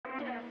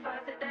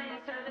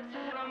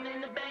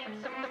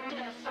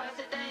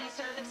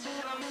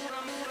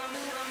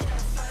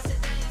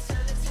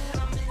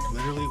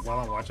literally, while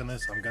I'm watching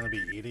this, I'm gonna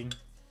be eating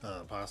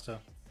pasta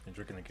and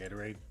drinking a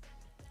Gatorade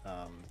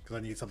because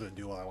I need something to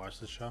do while I watch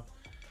this show.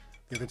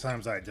 The other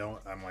times I don't,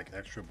 I'm like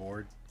extra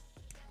bored,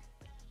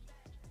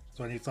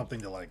 so I need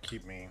something to like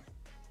keep me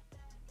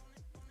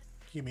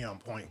on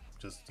point.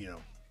 Just, you know,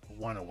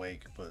 one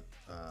awake. But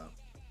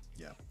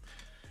yeah,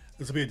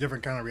 this will be a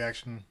different kind of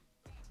reaction.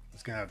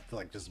 It's gonna have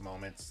like just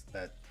moments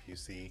that you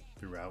see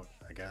throughout,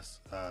 I guess.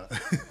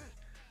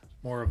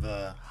 More of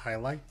the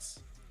highlights,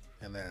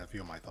 and then a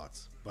few of my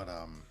thoughts. But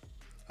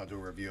I'll do a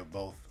review of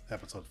both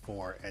episode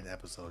 4 and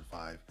episode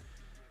 5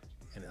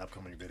 in an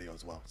upcoming video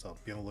as well. So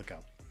be on the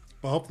lookout.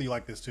 But hopefully you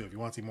like this too. If you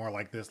want to see more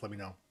like this, let me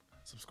know.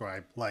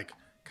 Subscribe, like,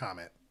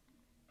 comment.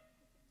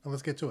 And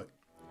let's get to it.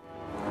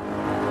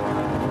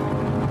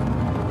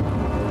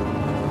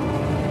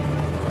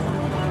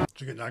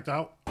 Did you get knocked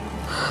out?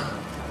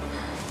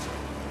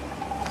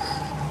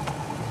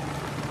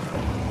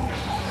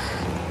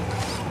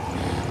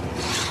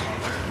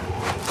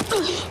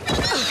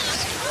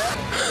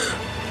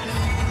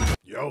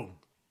 Yo,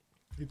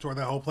 he tore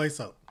that whole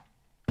place up.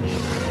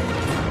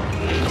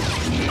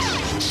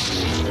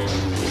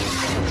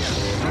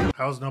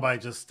 How's nobody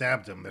just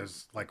stabbed him?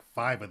 There's like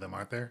 5 of them,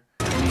 aren't there?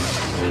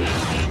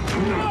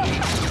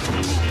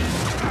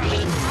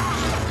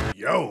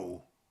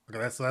 Yo, okay,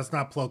 that's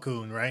not Plo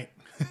Koon, right?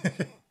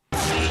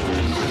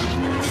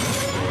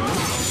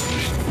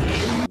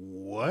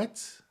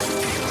 What?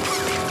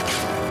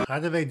 How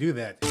did they do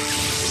that?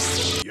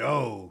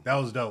 Yo, that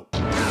was dope.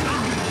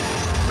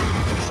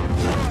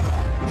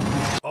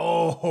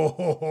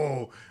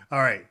 Oh, all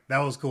right, that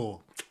was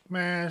cool.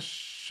 Man,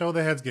 show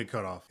the heads get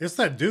cut off. It's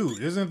that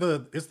dude, isn't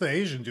it? It's the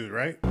Asian dude,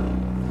 right?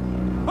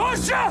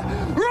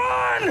 Osha,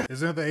 run!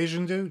 Isn't it the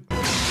Asian dude? All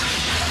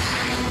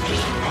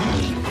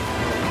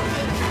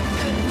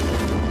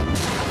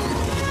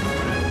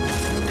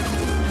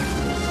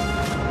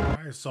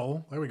right,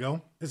 Soul, there we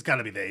go. It's got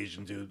to be the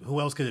Asian dude. Who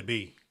else could it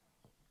be?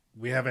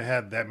 We haven't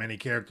had that many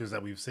characters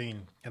that we've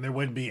seen, and there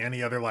wouldn't be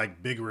any other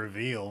like big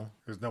reveal.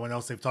 There's no one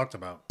else they've talked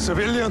about.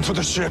 Civilian to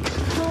the ship.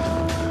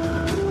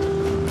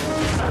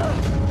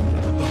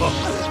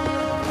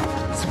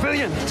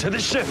 Civilian to the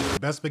ship.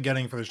 Best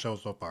beginning for the show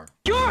so far.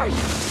 George!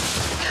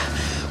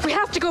 We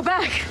have to go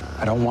back.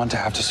 I don't want to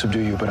have to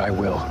subdue you, but I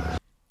will.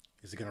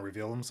 Is he gonna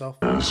reveal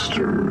himself?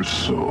 Master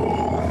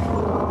Soul.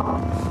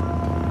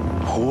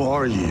 Who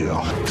are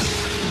you?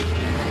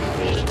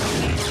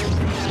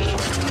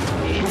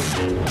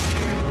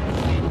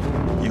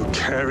 You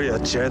carry a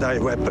Jedi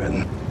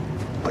weapon,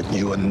 but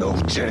you are no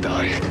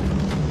Jedi.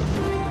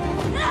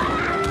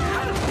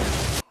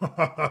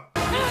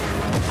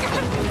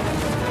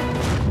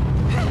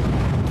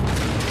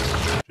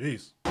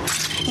 Jeez.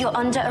 You're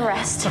under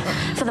arrest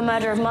for the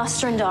murder of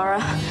Master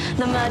Indara,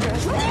 the murder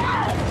of...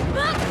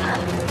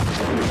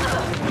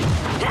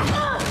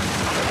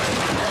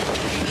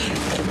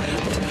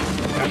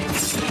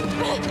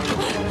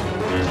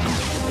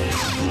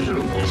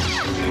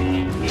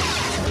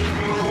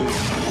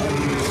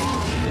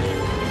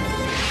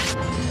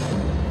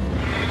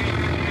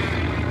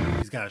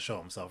 He's gotta show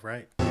himself,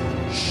 right?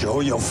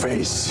 Show your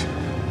face.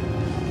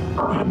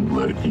 And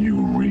let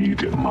you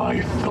read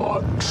my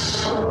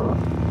thoughts.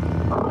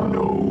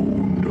 No,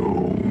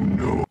 no,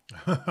 no.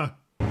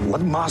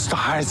 What master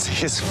hides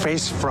his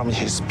face from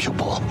his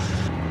pupil?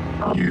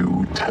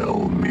 You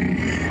tell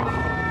me.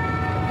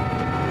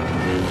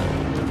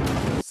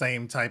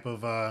 Same type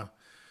of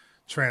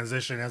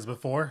transition as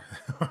before.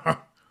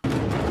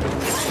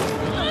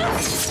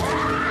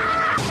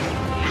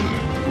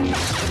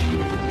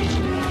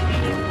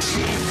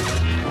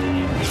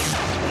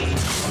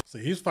 So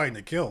he's fighting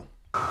to kill.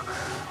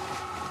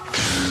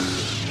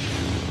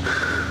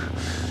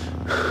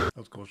 That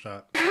was a cool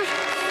shot.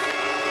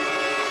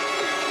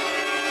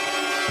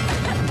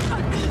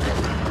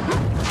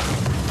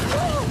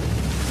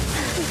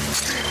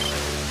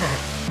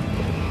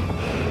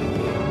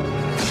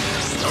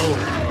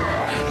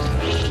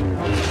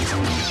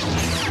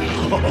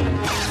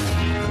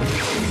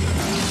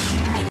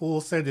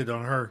 Full sended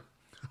on her.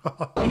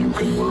 You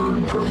can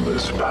learn from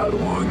this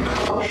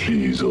Padawan.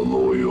 She's a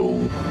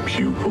loyal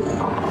pupil.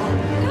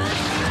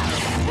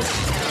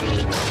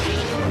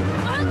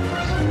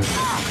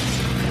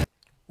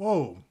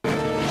 Whoa.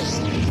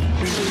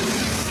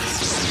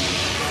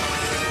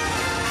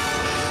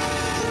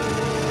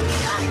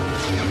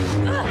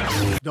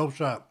 Dope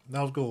shot.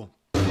 That was cool.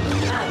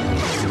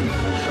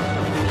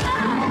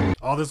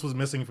 All this was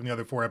missing from the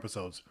other 4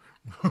 episodes.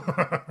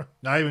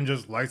 Not even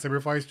just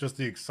lightsaber fights, just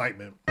the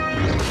excitement.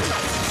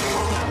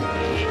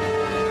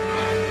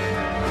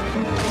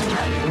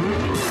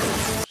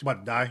 She's about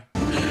to die.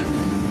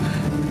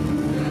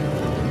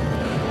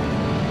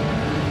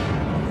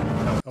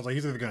 I was like,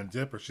 he's either gonna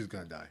dip or she's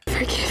gonna die.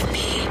 Forgive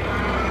me,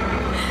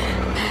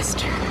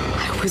 Master.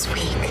 I was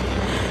weak.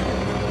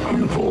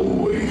 You've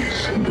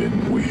always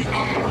been weak.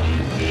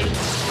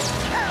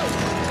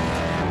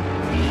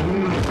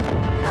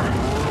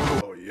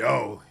 Oh,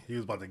 yo, he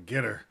was about to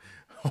get her.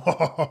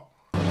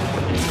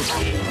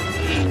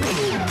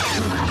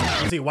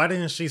 See, why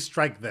didn't she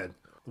strike then?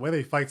 The way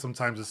they fight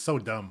sometimes is so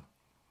dumb.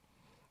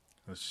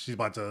 She's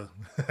about to.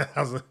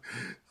 I was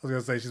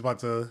gonna say she's about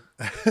to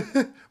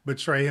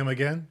betray him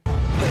again.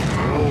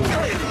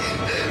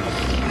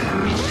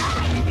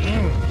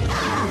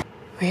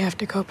 We have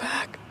to go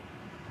back.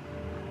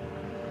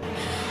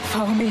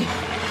 Follow me.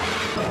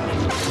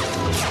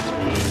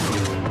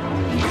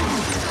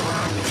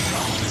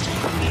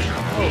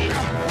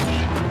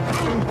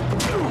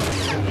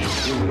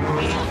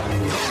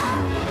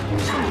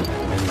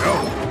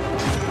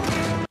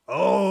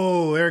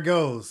 Oh, there it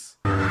goes.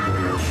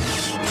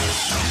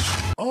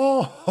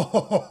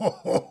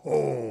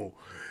 Oh,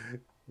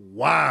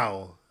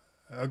 wow.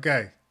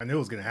 Okay, I knew it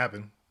was gonna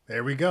happen.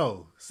 There we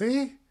go.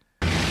 See?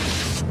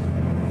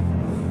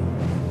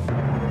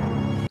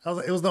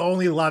 It was the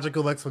only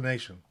logical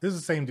explanation. This is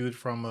the same dude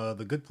from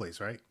The Good Place,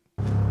 right?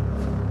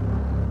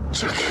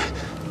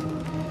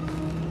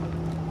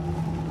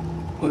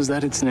 Was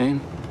that its name?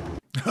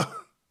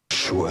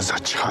 She was a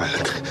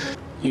child.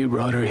 You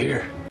brought her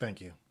here.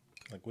 Thank you.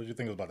 Like, what did you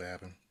think was about to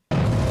happen?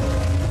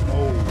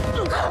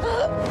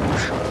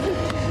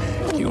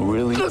 You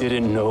really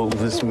didn't know it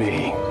was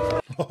me.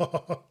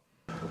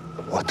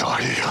 What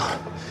are you?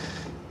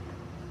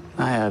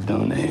 I have no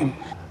name,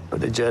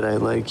 but a Jedi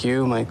like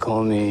you might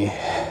call me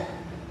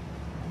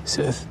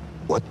Sith.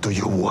 What do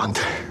you want?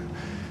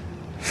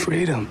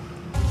 Freedom.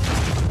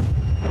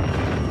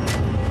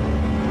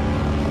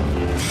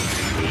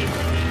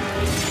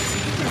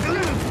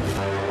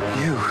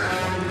 You.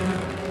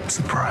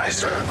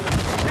 Surprise.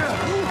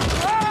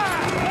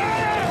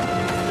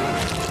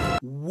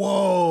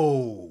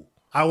 Whoa!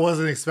 I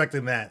wasn't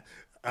expecting that.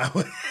 I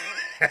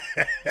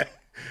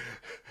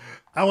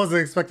wasn't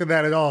expecting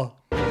that at all.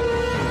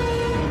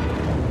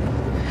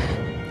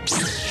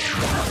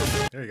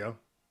 There you go.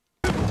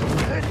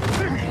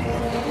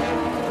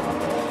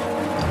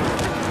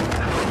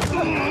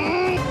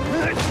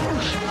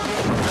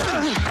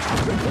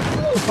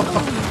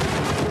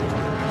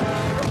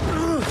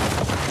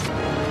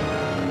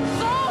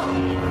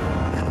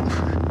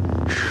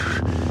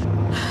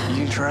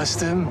 You trust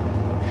him?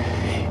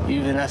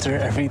 Even after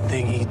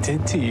everything he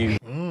did to you?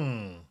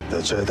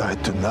 The Jedi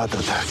do not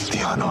attack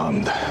the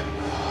unarmed.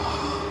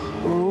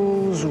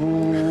 Rules,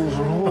 rules,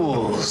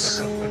 rules.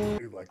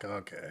 He's like,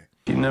 okay.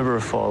 You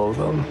never follow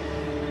them.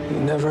 You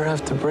never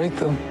have to break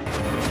them.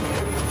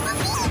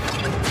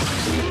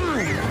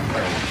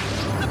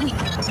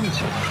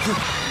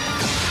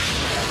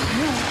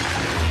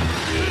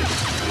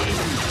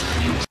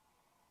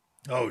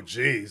 Oh,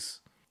 jeez.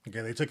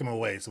 Okay, they took him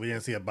away, so we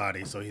didn't see a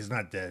body, so he's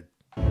not dead.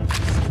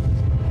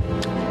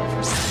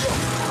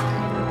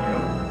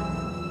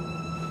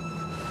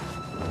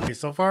 Okay,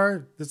 so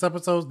far, this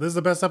is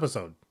the best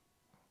episode.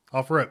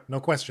 Off rip, no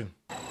question.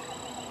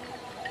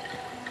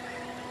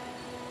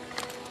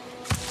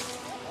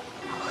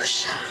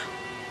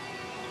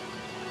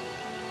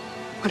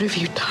 What have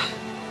you done?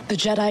 The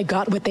Jedi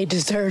got what they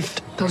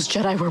deserved. Those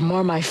Jedi were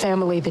more my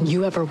family than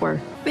you ever were.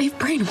 They've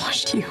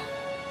brainwashed you.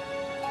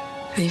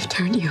 They've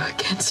turned you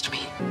against me.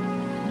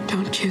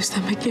 Don't choose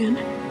them again.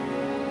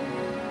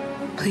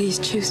 Please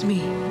choose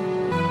me.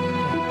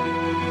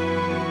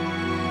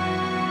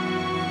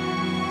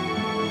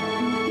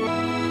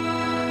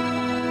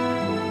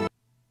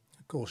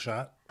 Cool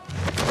shot.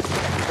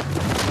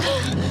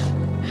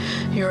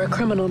 You're a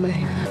criminal,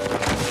 May.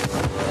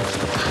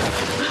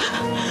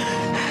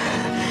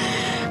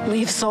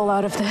 Leave Soul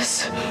out of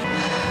this.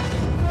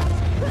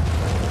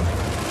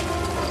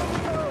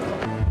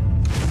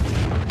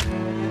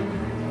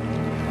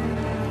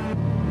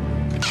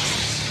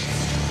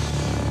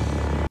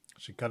 Is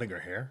she cutting her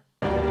hair?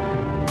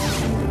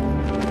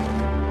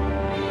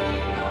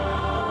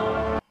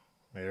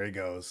 There he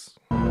goes.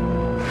 I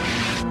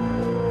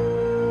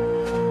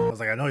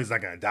was like, I know he's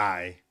not gonna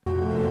die.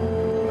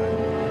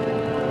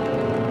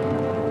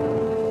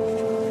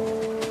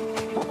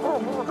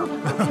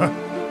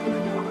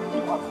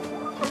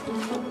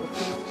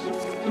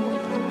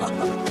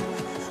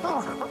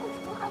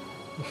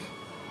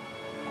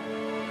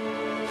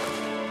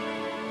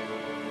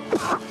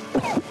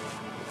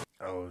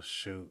 Oh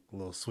shoot, a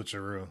little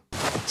switcheroo.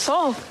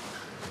 Soul,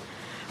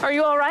 are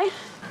you all right?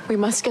 We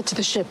must get to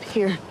the ship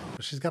here.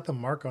 But she's got the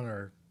mark on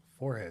her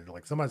forehead.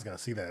 Like, somebody's gonna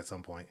see that at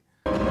some point.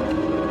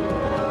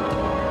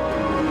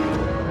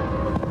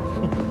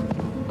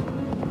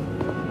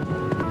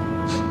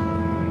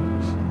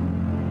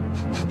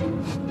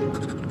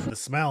 The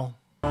smell.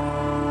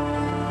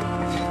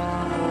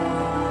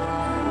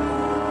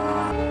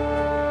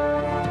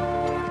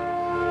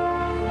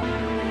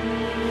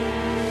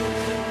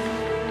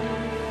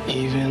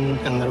 Even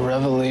in the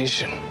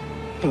revelation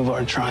of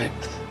our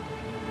triumph,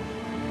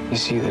 you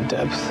see the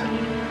depth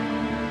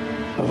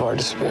of our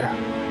despair.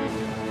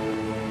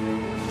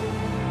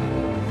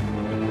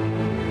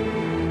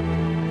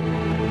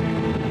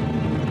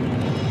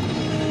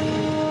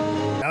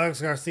 Alex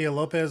Garcia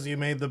Lopez, you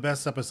made the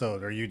best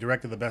episode, or you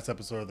directed the best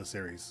episode of the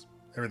series.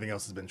 Everything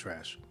else has been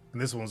trash.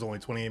 And this one was only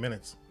 28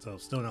 minutes, so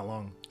still not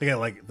long. Again,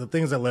 like, the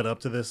things that led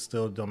up to this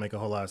still don't make a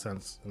whole lot of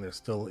sense, and there's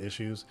still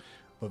issues.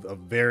 But a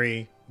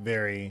very,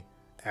 very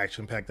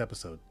action-packed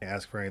episode. Can't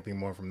ask for anything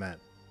more from that.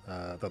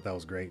 I thought that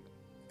was great.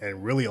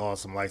 And really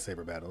awesome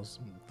lightsaber battles.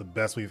 The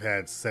best we've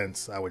had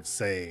since, I would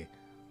say,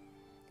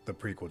 the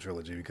prequel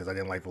trilogy, because I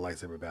didn't like the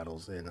lightsaber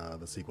battles in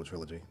the sequel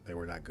trilogy. They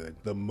were not good.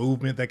 The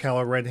movement that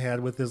Kylo Ren had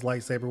with his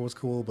lightsaber was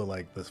cool, but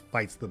like the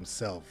fights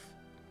themselves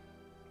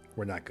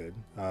were not good.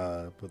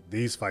 But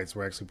these fights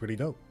were actually pretty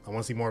dope. I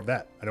want to see more of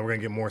that. I know we're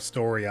gonna get more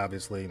story,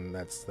 obviously, and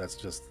that's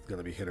just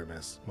gonna be hit or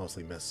miss.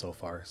 Mostly miss so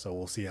far, so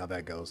we'll see how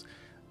that goes.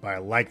 But I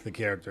like the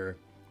character,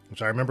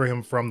 which I remember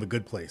him from The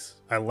Good Place.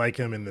 I like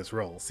him in this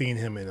role. Seeing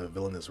him in a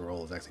villainous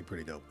role is actually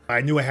pretty dope.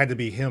 I knew it had to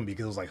be him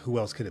because it was like, who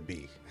else could it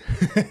be?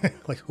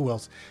 Like, who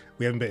else?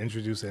 We haven't been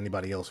introduced to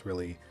anybody else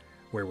really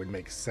where it would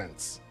make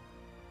sense.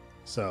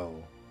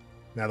 So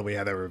now that we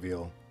have that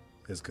reveal,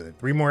 it's good.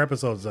 3 more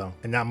episodes though,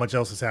 and not much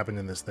else has happened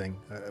in this thing.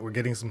 We're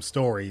getting some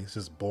story. It's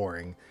just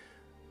boring,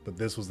 but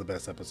this was the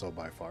best episode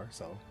by far.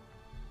 So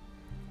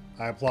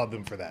I applaud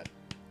them for that.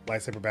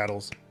 Lightsaber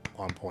battles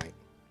on point.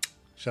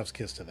 Chef's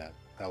kiss to that.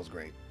 That was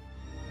great.